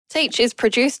Teach is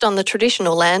produced on the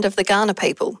traditional land of the Kaurna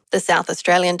people. The South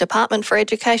Australian Department for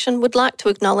Education would like to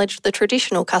acknowledge the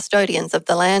traditional custodians of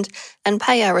the land and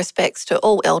pay our respects to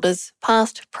all elders,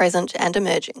 past, present and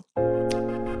emerging.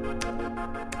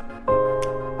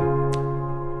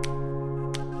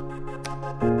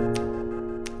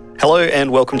 Hello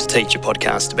and welcome to Teach, a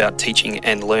podcast about teaching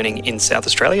and learning in South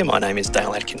Australia. My name is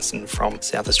Dale Atkinson from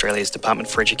South Australia's Department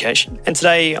for Education. And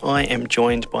today I am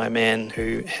joined by a man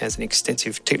who has an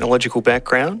extensive technological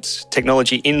background,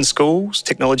 technology in schools,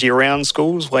 technology around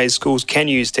schools, ways schools can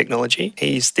use technology.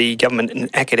 He's the Government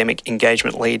and Academic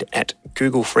Engagement Lead at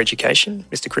Google for Education,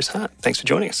 Mr. Chris Hart. Thanks for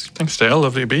joining us. Thanks, Dale.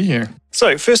 Lovely to be here.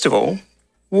 So first of all,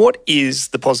 what is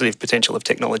the positive potential of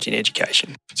technology in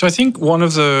education? So I think one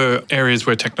of the areas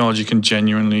where technology can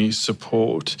genuinely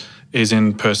support is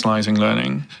in personalising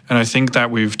learning. And I think that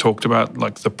we've talked about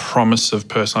the promise of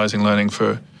personalising learning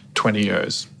for 20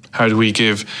 years. How do we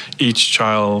give each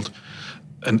child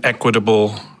an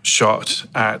equitable shot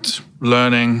at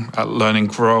learning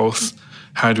growth?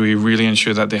 How do we really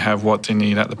ensure that they have what they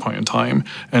need at the point in time?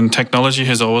 And technology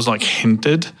has always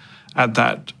hinted at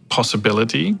that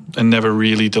possibility and never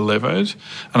really delivered.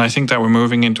 And I think that we're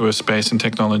moving into a space in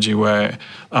technology where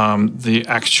the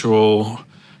actual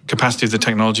capacity of the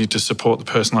technology to support the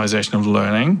personalization of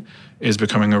learning is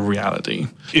becoming a reality.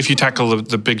 If you tackle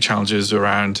the big challenges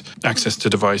around access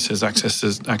to devices, access to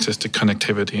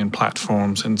connectivity and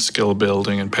platforms and skill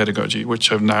building and pedagogy,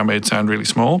 which I've now made sound really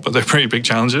small, but they're pretty big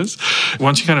challenges.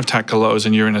 Once you kind of tackle those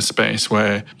and you're in a space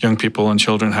where young people and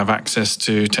children have access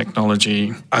to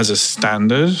technology as a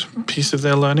standard piece of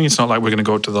their learning, it's not like we're going to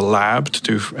go to the lab to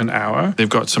do an hour. They've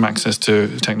got some access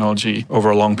to technology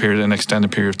over a long period and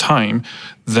extended period of time.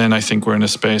 Then I think we're in a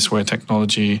space where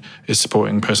technology is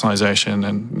supporting personalization,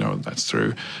 and that's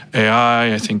through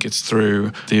AI. I think it's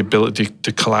through the ability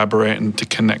to collaborate and to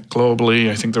connect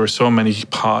globally. I think there are so many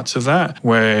parts of that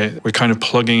where we're kind of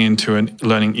plugging into a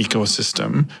learning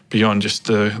ecosystem beyond just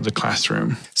the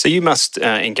classroom. So you must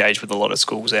engage with a lot of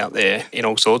schools out there in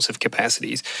all sorts of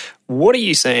capacities. What are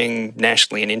you seeing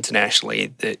nationally and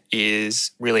internationally that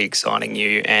is really exciting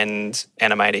you and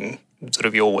animating sort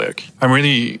of your work? I'm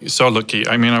really so lucky.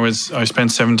 I mean, I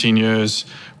spent 17 years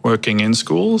working in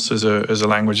schools as a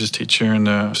languages teacher and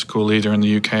a school leader in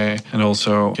the UK and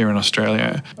also here in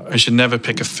Australia. I should never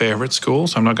pick a favourite school,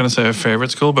 so I'm not going to say a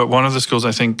favourite school, but one of the schools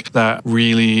I think that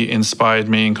really inspired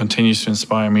me and continues to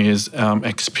inspire me is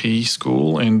XP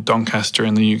School in Doncaster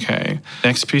in the UK.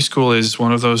 XP School is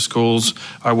one of those schools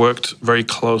I worked very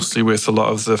closely with a lot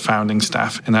of the founding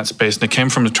staff in that space, and it came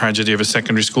from the tragedy of a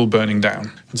secondary school burning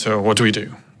down. And so what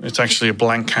do? It's actually a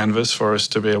blank canvas for us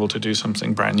to be able to do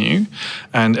something brand new.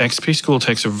 And XP School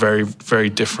takes a very, very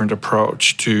different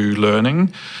approach to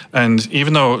learning. And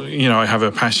even though, I have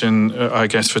a passion, I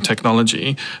guess, for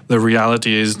technology, the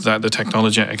reality is that the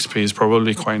technology at XP is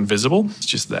probably quite invisible. It's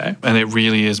just there. And it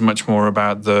really is much more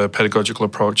about the pedagogical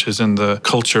approaches and the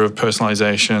culture of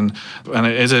personalization. And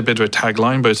it is a bit of a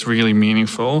tagline, but it's really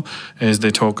meaningful, is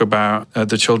they talk about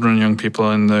the children and young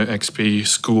people in the XP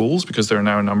schools, because there are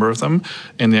now a number of them,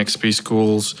 in the XP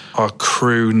schools are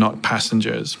crew, not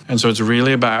passengers. And so it's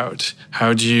really about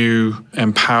how do you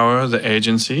empower the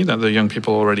agency that the young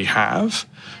people already have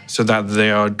so that they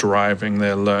are driving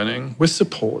their learning with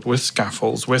support, with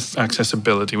scaffolds, with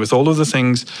accessibility, with all of the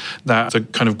things that the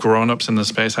kind of grown-ups in the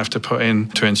space have to put in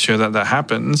to ensure that that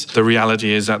happens. The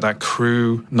reality is that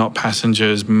crew, not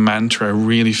passengers mantra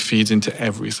really feeds into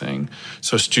everything.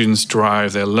 So students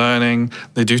drive their learning.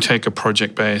 They do take a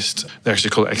project-based, they actually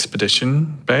call it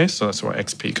expedition-based, so that's where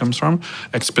XP comes from,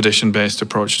 expedition-based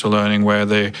approach to learning where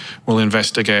they will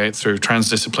investigate through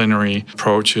transdisciplinary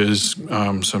approaches,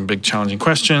 some big challenging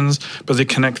questions, but they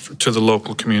connect to the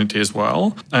local community as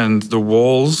well. And the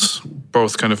walls,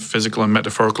 both kind of physical and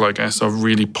metaphorical, I guess, are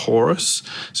really porous.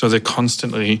 So they're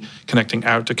constantly connecting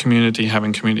out to community,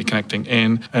 having community connecting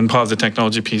in. And part of the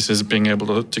technology piece is being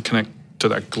able to connect to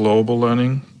that global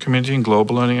learning community and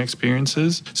global learning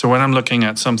experiences. So when I'm looking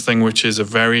at something which is a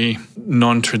very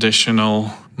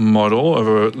non-traditional model of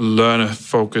a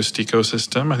learner-focused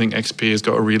ecosystem, I think XP has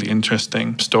got a really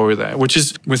interesting story there, which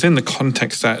is within the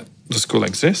context that the school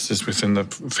exists, is within the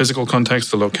physical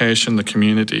context, the location, the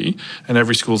community, and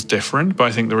every school's different. But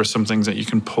I think there are some things that you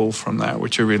can pull from that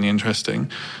which are really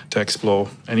interesting to explore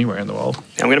anywhere in the world.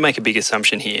 I'm going to make a big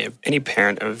assumption here. Any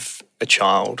parent of a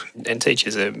child, and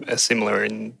teachers are similar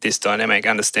in this dynamic,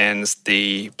 understands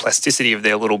the plasticity of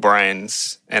their little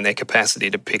brains and their capacity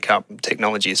to pick up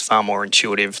technology is far more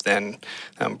intuitive than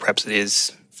perhaps it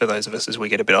is for those of us as we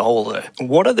get a bit older.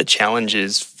 What are the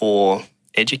challenges for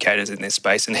educators in this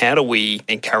space, and how do we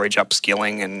encourage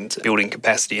upskilling and building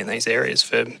capacity in these areas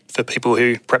for people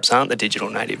who perhaps aren't the digital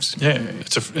natives? Yeah,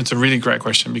 it's a really great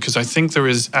question, because I think there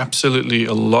is absolutely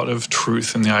a lot of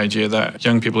truth in the idea that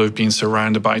young people who've been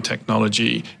surrounded by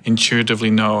technology intuitively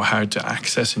know how to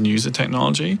access and use the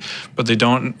technology, but they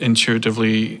don't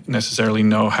intuitively necessarily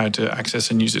know how to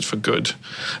access and use it for good.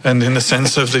 And in the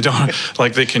sense of they don't,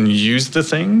 like, they can use the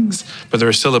things, but there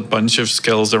are still a bunch of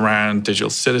skills around digital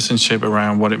citizenship,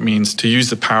 around what it means to use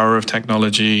the power of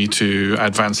technology to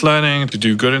advance learning, to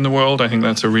do good in the world. I think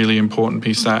that's a really important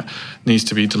piece that needs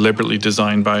to be deliberately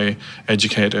designed by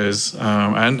educators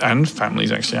and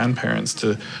families, actually, and parents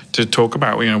to talk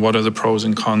about, what are the pros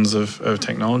and cons of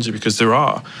technology, because there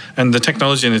are. And the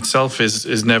technology in itself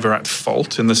is never at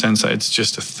fault, in the sense that it's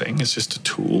just a thing, it's just a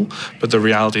tool. But the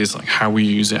reality is, like, how we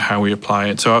use it, how we apply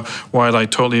it. So while I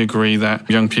totally agree that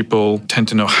young people tend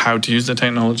to know how to use the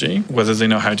technology, whether they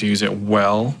know how to use it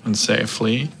well and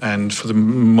safely and for the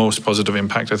most positive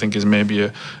impact, I think, is maybe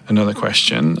another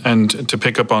question. And to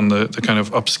pick up on the kind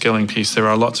of upskilling piece, there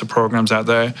are lots of programs out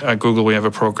there. At Google, we have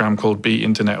a program called Be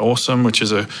Internet Awesome, which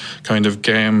is a kind of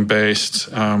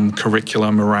game-based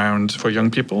curriculum around for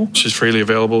young people, which is freely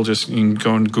available. Just you can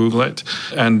go and Google it.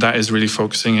 And that is really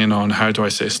focusing in on, how do I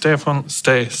stay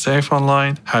safe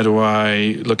online? How do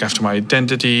I look after my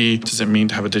identity? What does it mean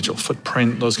to have a digital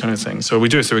footprint? Those kind of things. So we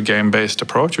do it through a game-based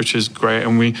approach, which is great.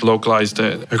 And we localized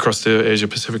it across the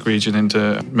Asia-Pacific region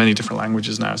into many different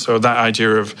languages now. So that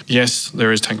idea of, yes,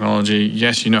 there is technology.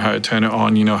 Yes, you know how to turn it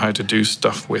on. You know how to do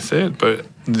stuff with it. But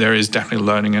there is definitely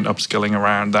learning and upskilling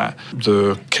around that,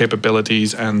 the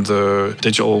capabilities and the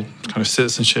digital kind of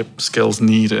citizenship skills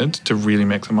needed to really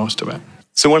make the most of it.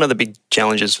 So one of the big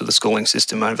challenges for the schooling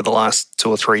system over the last 2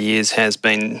 or 3 years has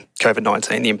been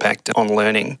COVID-19, the impact on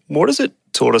learning. What has it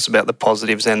taught us about the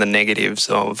positives and the negatives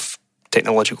of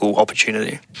technological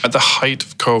opportunity? At the height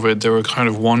of COVID, there were kind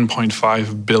of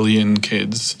 1.5 billion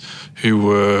kids who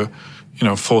were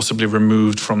forcibly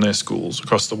removed from their schools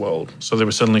across the world. So they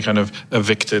were suddenly kind of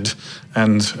evicted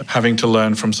and having to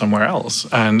learn from somewhere else.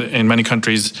 And in many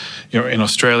countries, in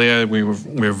Australia,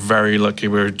 we're very lucky.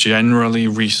 We're generally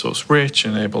resource rich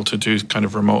and able to do kind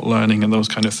of remote learning and those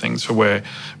kind of things for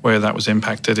where that was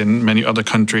impacted. In many other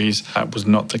countries, that was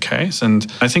not the case.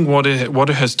 And I think what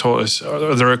it has taught us,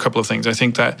 there are a couple of things. I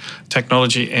think that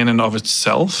technology in and of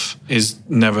itself is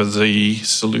never the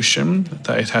solution,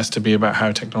 that it has to be about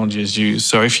how technology is used.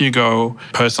 So if you go,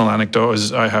 personal anecdote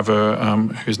is, I have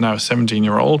who's now a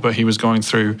 17-year-old, but he was going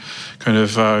through kind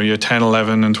of year 10,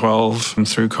 11 and 12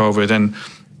 through COVID. And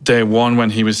day one,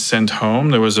 when he was sent home,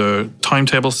 there was a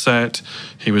timetable set.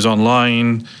 He was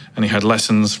online and he had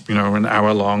lessons, an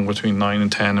hour long between 9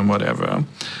 and 10 and whatever.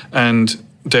 And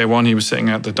day one, he was sitting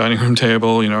at the dining room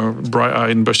table, bright-eyed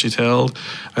and bushy-tailed.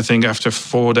 I think after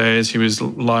 4 days, he was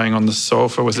lying on the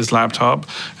sofa with his laptop.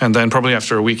 And then probably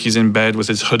after a week, he's in bed with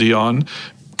his hoodie on,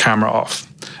 camera off.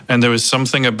 And there was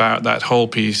something about that whole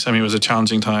piece. I mean, it was a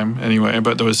challenging time anyway,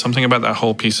 but there was something about that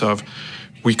whole piece of,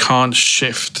 we can't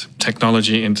shift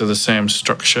technology into the same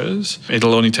structures.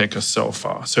 It'll only take us so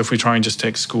far. So if we try and just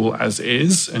take school as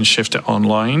is and shift it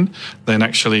online, then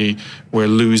actually we're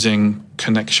losing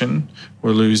connection.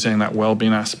 We're losing that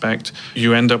well-being aspect.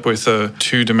 You end up with a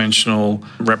two-dimensional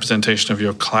representation of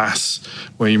your class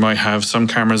where you might have some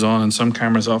cameras on and some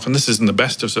cameras off. And this isn't the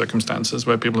best of circumstances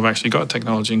where people have actually got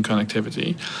technology and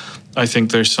connectivity. I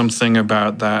think there's something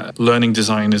about that. Learning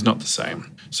design is not the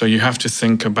same. So you have to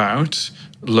think about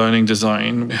learning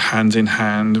design hand in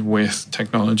hand with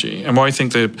technology. And what I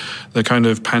think the kind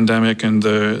of pandemic and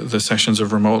the sessions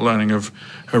of remote learning have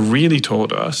really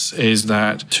taught us is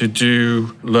that to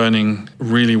do learning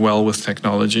really well with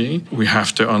technology, we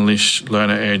have to unleash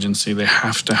learner agency. They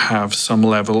have to have some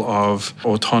level of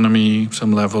autonomy,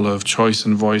 some level of choice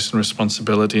and voice and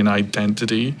responsibility and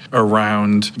identity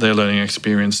around their learning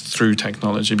experience through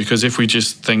technology. Because if we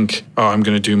just think, I'm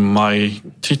going to do my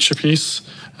teacher piece,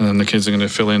 and then the kids are going to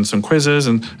fill in some quizzes,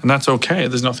 and that's okay.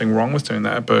 There's nothing wrong with doing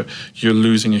that, but you're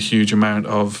losing a huge amount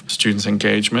of students'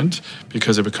 engagement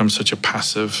because it becomes such a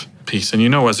passive piece.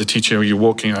 And as a teacher, you're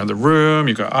walking out of the room,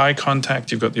 you've got eye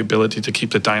contact, you've got the ability to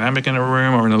keep the dynamic in a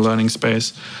room or in a learning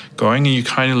space going, and you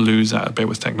kind of lose that a bit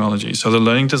with technology. So the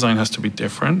learning design has to be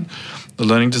different. The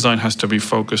learning design has to be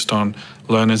focused on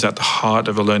learners at the heart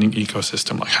of a learning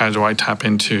ecosystem. Like, how do I tap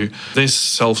into this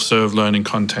self-serve learning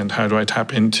content? How do I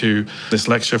tap into this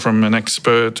lecture from an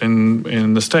expert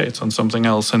in the States on something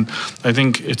else? And I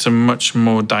think it's a much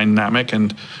more dynamic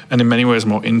and in many ways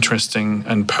more interesting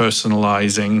and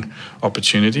personalizing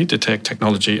opportunity to take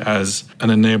technology as an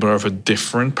enabler of a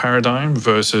different paradigm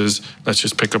versus let's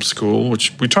just pick up school,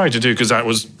 which we tried to do because that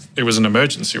was it was an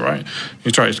emergency, right?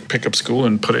 You try to pick up school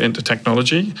and put it into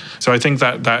technology. So I think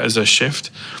that is a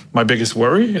shift. My biggest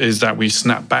worry is that we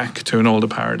snap back to an older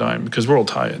paradigm because we're all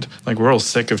tired. Like, we're all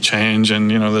sick of change,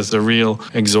 and, there's a real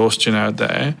exhaustion out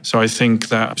there. So I think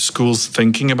that schools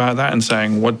thinking about that and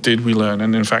saying, what did we learn?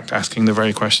 And in fact, asking the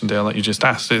very question, Dale, that you just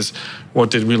asked is, what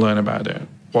did we learn about it?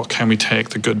 What can we take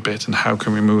the good bit and how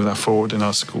can we move that forward in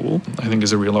our school? I think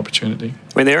is a real opportunity.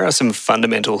 I mean, there are some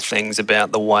fundamental things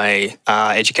about the way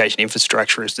our education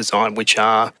infrastructure is designed which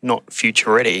are not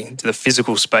future ready. The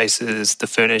physical spaces, the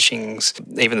furnishings,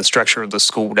 even the structure of the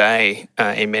school day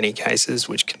in many cases,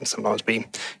 which can sometimes be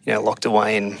locked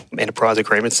away in enterprise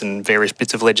agreements and various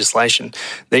bits of legislation.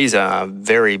 These are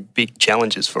very big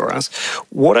challenges for us.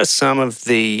 What are some of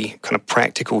the kind of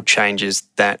practical changes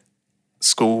that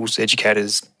schools,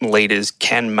 educators, leaders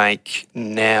can make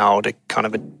now to kind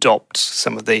of adopt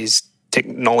some of these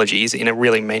technologies in a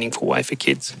really meaningful way for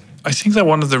kids? I think that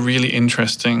one of the really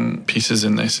interesting pieces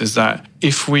in this is that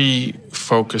if we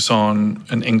focus on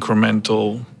an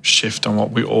incremental shift on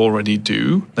what we already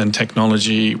do, then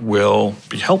technology will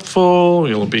be helpful.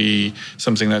 It'll be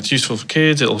something that's useful for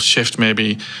kids. It'll shift,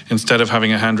 maybe instead of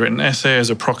having a handwritten essay as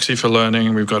a proxy for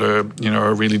learning, we've got a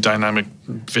really dynamic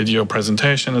video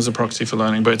presentation as a proxy for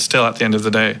learning, but it's still at the end of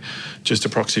the day just a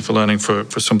proxy for learning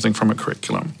for something from a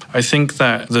curriculum. I think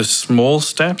that the small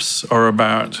steps are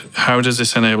about how does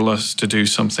this enable us to do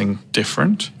something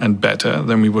different and better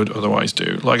than we would otherwise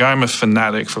do. Like, I'm a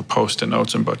fanatic for Post-it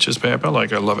notes and butcher's paper.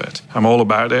 Like, I love it. I'm all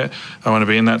about it. I want to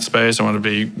be in that space. I want to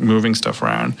be moving stuff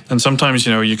around. And sometimes,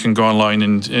 you can go online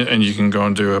and you can go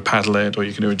and do a Padlet, or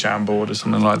you can do a Jamboard or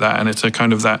something like that. And it's a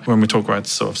kind of that, when we talk about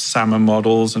sort of SAMR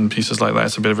models and pieces like that,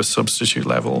 it's a bit of a substitute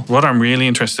level. What I'm really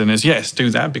interested in is, yes, do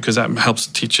that, because that helps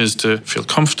teachers to feel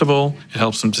comfortable. It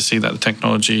helps them to see that the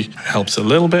technology helps a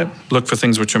little bit. Look for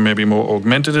things which are maybe more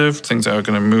augmentative, things that are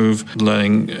going to move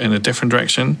learning in a different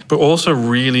direction, but also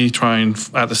really try and,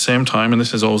 at the same time, and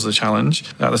this is always the challenge,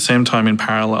 at the same time in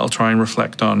parallel, try and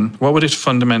reflect on what would it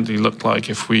fundamentally look like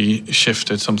if we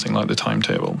shifted something like the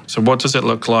timetable. So what does it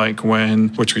look like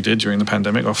which we did during the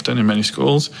pandemic often in many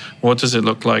schools, what does it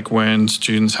look like when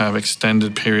students have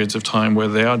extended periods of time where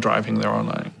they are driving their own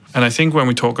learning? And I think when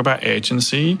we talk about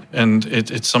agency, and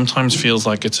it sometimes feels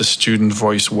like it's a student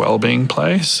voice well-being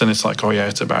place, and it's like, oh yeah,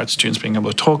 it's about students being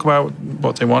able to talk about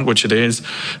what they want, which it is,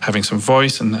 having some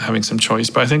voice and having some choice.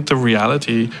 But I think the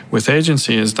reality with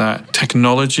agency is that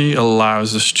technology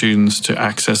allows the students to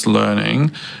access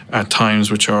learning at times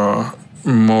which are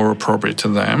more appropriate to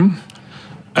them.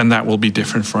 And that will be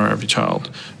different for every child.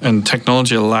 And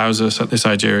technology allows us, this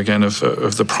idea again of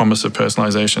the promise of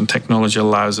personalization, technology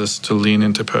allows us to lean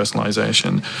into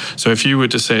personalization. So if you were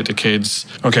to say to kids,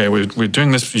 okay, we're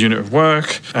doing this unit of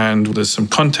work, and there's some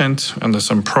content, and there's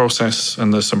some process,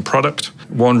 and there's some product.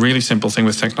 One really simple thing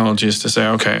with technology is to say,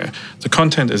 okay, the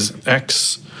content is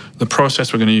X, the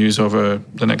process we're going to use over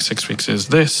the next 6 weeks is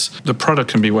this. The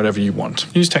product can be whatever you want.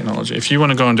 Use technology. If you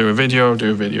want to go and do a video, do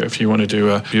a video. If you want to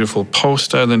do a beautiful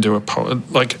poster, then do a poster.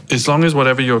 Like, as long as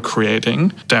whatever you're creating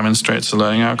demonstrates the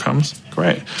learning outcomes,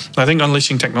 great. I think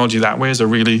unleashing technology that way is a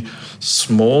really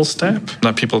small step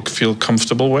that people feel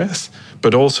comfortable with,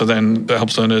 but also then that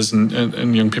helps learners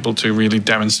and young people to really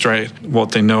demonstrate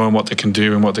what they know and what they can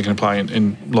do and what they can apply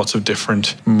in lots of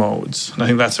different modes. And I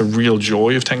think that's a real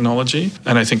joy of technology.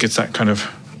 And I think it's that kind of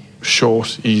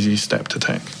short, easy step to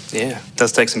take. Yeah, it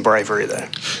does take some bravery though.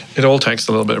 It all takes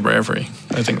a little bit of bravery.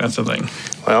 I think that's the thing.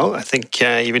 Well, I think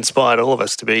you've inspired all of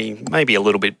us to be maybe a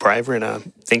little bit braver in our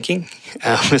thinking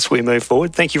as we move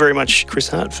forward. Thank you very much, Chris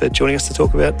Hart, for joining us to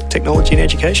talk about technology in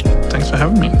education. Thanks for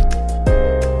having me.